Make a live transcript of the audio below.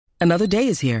Another day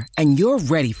is here, and you're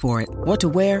ready for it. What to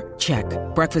wear? Check.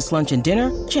 Breakfast, lunch, and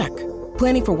dinner? Check.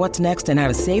 Planning for what's next and how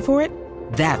to save for it?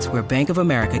 That's where Bank of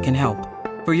America can help.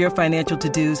 For your financial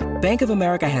to-dos, Bank of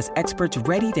America has experts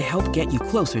ready to help get you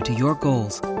closer to your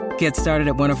goals. Get started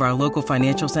at one of our local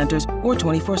financial centers or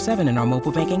 24/7 in our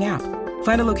mobile banking app.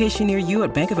 Find a location near you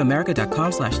at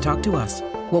bankofamerica.com/talktous.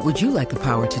 What would you like the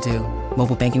power to do?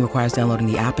 Mobile banking requires downloading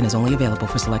the app and is only available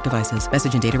for select devices.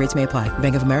 Message and data rates may apply.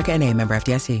 Bank of America N.A., member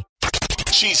FDIC.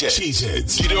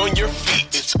 Cheeseheads. Get on your feet.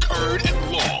 It's Curd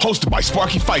and Long. Hosted by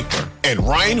Sparky Fifer and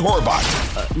Ryan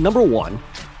Horvath. Number one,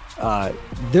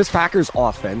 this Packers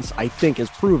offense, I think, has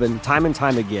proven time and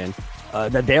time again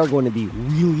that they are going to be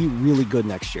really, really good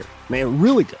next year. Man,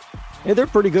 really good. And they're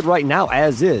pretty good right now,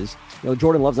 as is.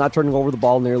 Jordan Love's not turning over the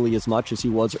ball nearly as much as he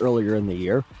was earlier in the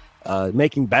year.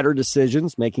 Making better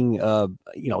decisions,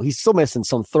 he's still missing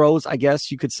some throws, I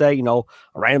guess you could say, a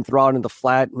random throw out in the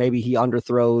flat, maybe he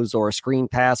underthrows, or a screen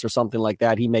pass or something like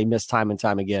that. He may miss time and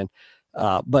time again.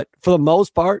 But for the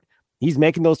most part, he's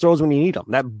making those throws when you need them.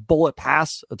 That bullet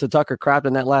pass to Tucker Kraft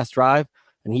in that last drive,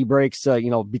 and he breaks,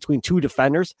 between two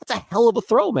defenders. That's a hell of a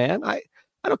throw, man. I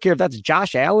don't care if that's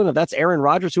Josh Allen, if that's Aaron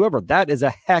Rodgers, whoever. That is a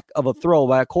heck of a throw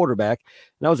by a quarterback.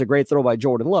 And that was a great throw by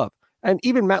Jordan Love. And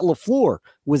even Matt LaFleur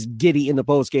was giddy in the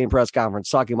post-game press conference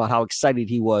talking about how excited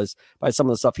he was by some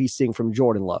of the stuff he's seeing from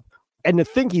Jordan Love. And to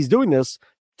think he's doing this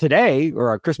today,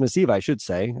 or Christmas Eve, I should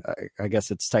say. I guess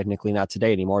it's technically not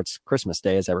today anymore. It's Christmas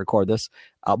Day as I record this.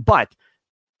 But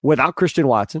without Christian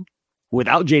Watson,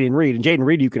 without Jayden Reed, and Jayden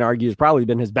Reed, you can argue, has probably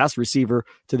been his best receiver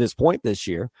to this point this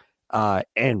year.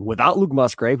 And without Luke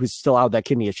Musgrave, who's still out with that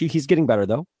kidney issue, he's getting better,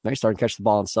 though. He's starting to catch the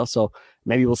ball and stuff. So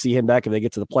maybe we'll see him back if they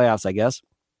get to the playoffs, I guess.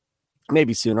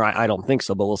 Maybe sooner. I don't think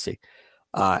so, but we'll see.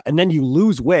 And then you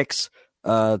lose Wicks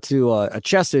to a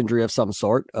chest injury of some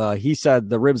sort. He said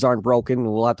the ribs aren't broken.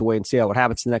 We'll have to wait and see what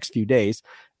happens in the next few days.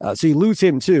 So you lose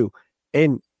him too.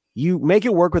 And you make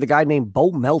it work with a guy named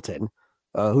Bo Melton,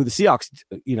 who the Seahawks,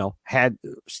 had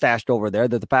stashed over there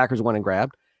that the Packers went and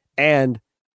grabbed. And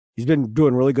he's been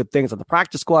doing really good things on the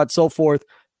practice squad, so forth.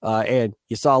 And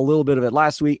you saw a little bit of it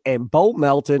last week. And Bo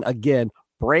Melton, again,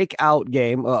 breakout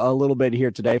game a little bit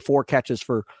here today. 4 catches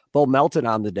for Bo Melton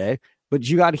on the day, but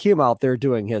you got him out there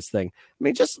doing his thing. I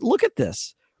mean, just look at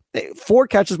this. 4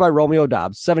 catches by Romeo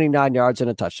Doubs, 79 yards and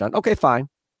a touchdown. Okay, fine.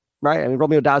 Right? I mean,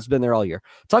 Romeo Doubs has been there all year.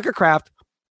 Tucker Kraft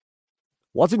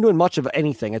wasn't doing much of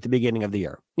anything at the beginning of the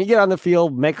year. You get on the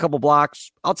field, make a couple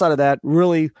blocks. Outside of that,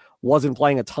 really wasn't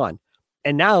playing a ton.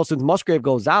 And now, since Musgrave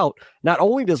goes out, not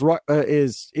only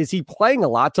is he playing a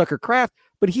lot, Tucker Kraft,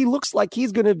 but he looks like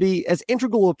he's going to be as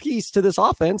integral a piece to this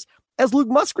offense as Luke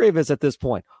Musgrave is at this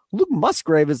point. Luke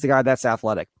Musgrave is the guy that's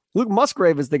athletic. Luke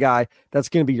Musgrave is the guy that's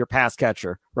going to be your pass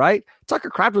catcher, right? Tucker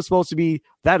Kraft was supposed to be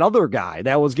that other guy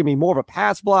that was going to be more of a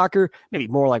pass blocker, maybe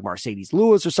more like Mercedes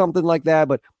Lewis or something like that,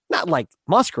 but not like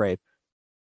Musgrave.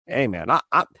 Hey, man,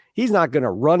 he's not going to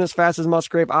run as fast as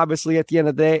Musgrave, obviously, at the end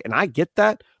of the day, and I get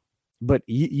that, but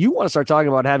you want to start talking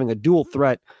about having a dual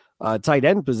threat tight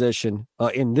end position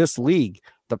in this league.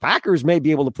 The Packers may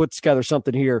be able to put together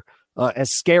something here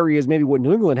as scary as maybe what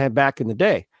New England had back in the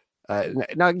day.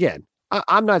 Now, again,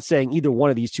 I'm not saying either one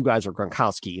of these two guys are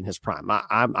Gronkowski in his prime.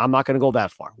 I'm not going to go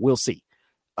that far. We'll see.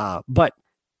 But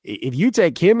if you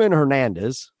take him and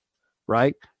Hernandez,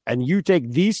 right, and you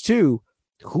take these two,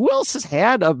 who else has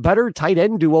had a better tight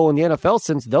end duo in the NFL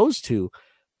since those two?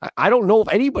 I don't know if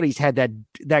anybody's had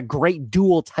that great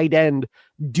dual tight end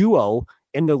duo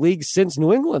in the league since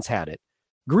New England's had it.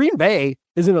 Green Bay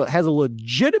has a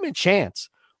legitimate chance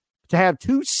to have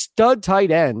 2 stud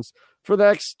tight ends for the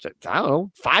next,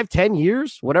 5-10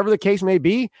 years, whatever the case may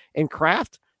be, in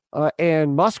Kraft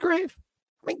and Musgrave.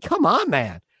 I mean, come on,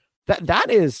 man.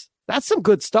 That's some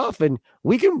good stuff. And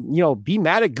we can, be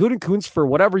mad at Gutekunst for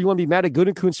whatever you want to be mad at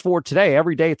Gutekunst for today.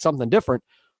 Every day it's something different.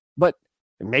 But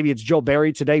maybe it's Joe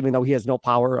Barry today, even though he has no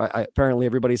power, apparently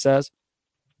everybody says.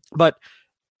 But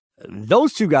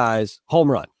those two guys,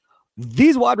 home run.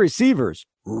 These wide receivers,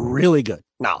 really good.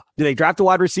 Now, do they draft a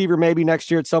wide receiver maybe next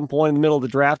year at some point in the middle of the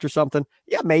draft or something?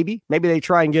 Yeah, maybe. Maybe they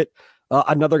try and get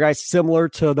another guy similar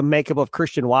to the makeup of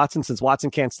Christian Watson, since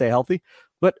Watson can't stay healthy.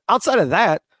 But outside of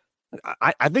that,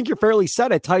 I think you're fairly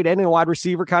set at tight end and wide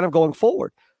receiver kind of going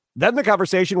forward. Then the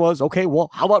conversation was, okay,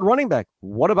 well, how about running back?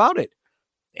 What about it?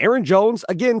 Aaron Jones,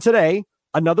 again today,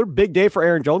 another big day for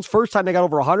Aaron Jones. First time they got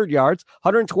over 100 yards,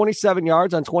 127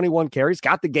 yards on 21 carries.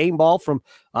 Got the game ball from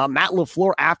Matt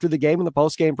LaFleur after the game in the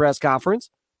post-game press conference.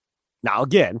 Now,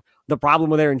 again, the problem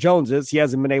with Aaron Jones is he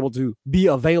hasn't been able to be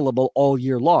available all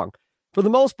year long. For the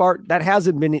most part, that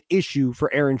hasn't been an issue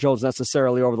for Aaron Jones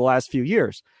necessarily over the last few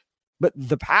years. But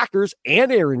the Packers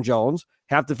and Aaron Jones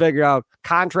have to figure out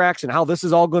contracts and how this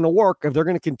is all going to work if they're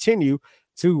going to continue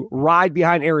to ride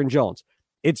behind Aaron Jones.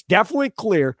 It's definitely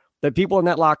clear that people in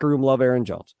that locker room love Aaron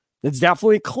Jones. It's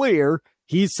definitely clear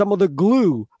he's some of the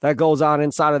glue that goes on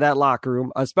inside of that locker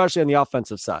room, especially on the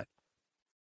offensive side.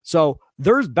 So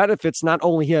there's benefits, not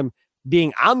only him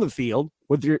being on the field,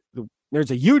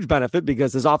 there's a huge benefit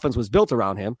because his offense was built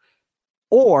around him.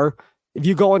 Or if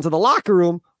you go into the locker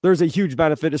room, there's a huge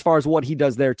benefit as far as what he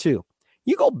does there too.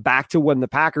 You go back to when the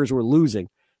Packers were losing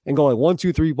and going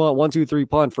 1-2-3 punt, 1-2-3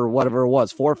 punt for whatever it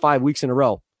was, 4 or 5 weeks in a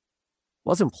row.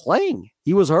 Wasn't playing.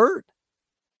 He was hurt.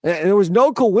 And there was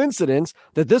no coincidence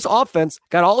that this offense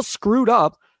got all screwed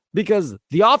up because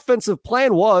the offensive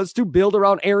plan was to build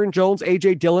around Aaron Jones,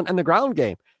 A.J. Dillon, and the ground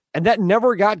game. And that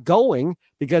never got going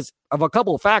because of a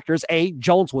couple of factors. A,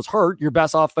 Jones was hurt, your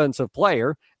best offensive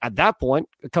player at that point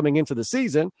coming into the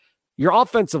season. Your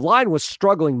offensive line was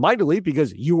struggling mightily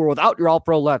because you were without your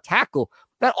all-pro left tackle.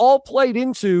 That all played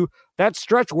into that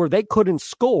stretch where they couldn't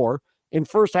score in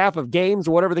first half of games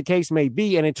or whatever the case may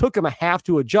be. And it took them a half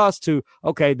to adjust to,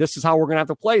 okay, this is how we're going to have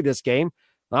to play this game.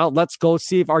 Well, let's go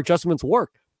see if our adjustments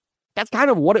work. That's kind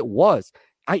of what it was.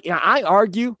 I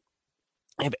argue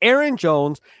if Aaron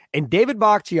Jones and David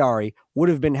Bakhtiari would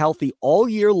have been healthy all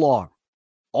year long,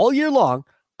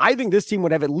 I think this team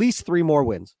would have at least 3 more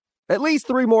wins. At least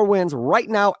 3 more wins right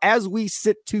now as we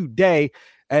sit today.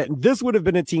 And this would have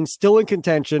been a team still in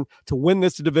contention to win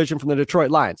this division from the Detroit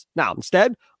Lions. Now,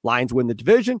 instead, Lions win the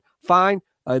division. Fine.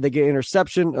 They get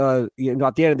interception at the end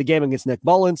of the game against Nick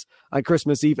Mullins on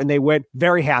Christmas Eve, and they went.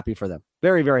 Very happy for them.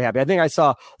 Very, very happy. I think I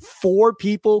saw 4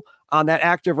 people on that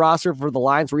active roster for the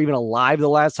Lions were even alive the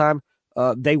last time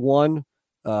they won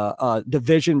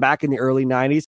division back in the early 90s.